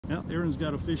Yeah, Aaron's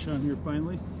got a fish on here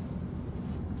finally.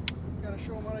 Gotta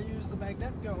show him how to use the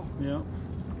magnet go. Yeah.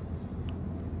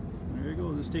 There you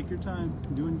go. Just take your time.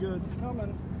 Doing good. He's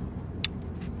coming.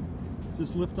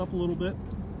 Just lift up a little bit.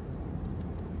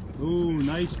 Ooh,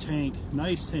 nice tank.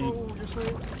 Nice tank. Oh, just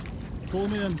right. Pull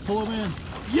him in. Pull him in.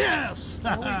 Yes!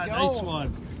 There we go. Nice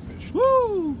one.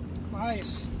 Woo!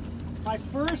 Nice. My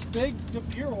first big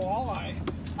pure walleye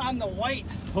on the white.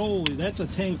 Holy, that's a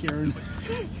tank, Aaron.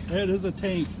 That is a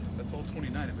tank. That's all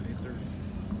 29 of it, 830.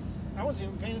 I wasn't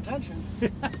even paying attention.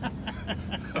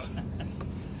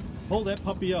 Hold that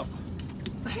puppy up.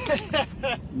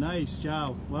 Nice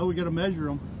job. Well, we got to measure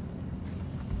them.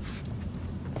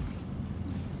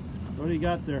 What do you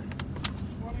got there?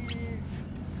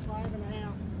 25 and a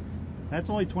half. That's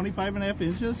only 25 and a half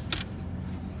inches?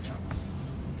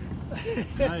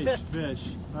 Nice fish.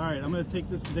 All right, I'm going to take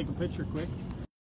this and take a picture quick.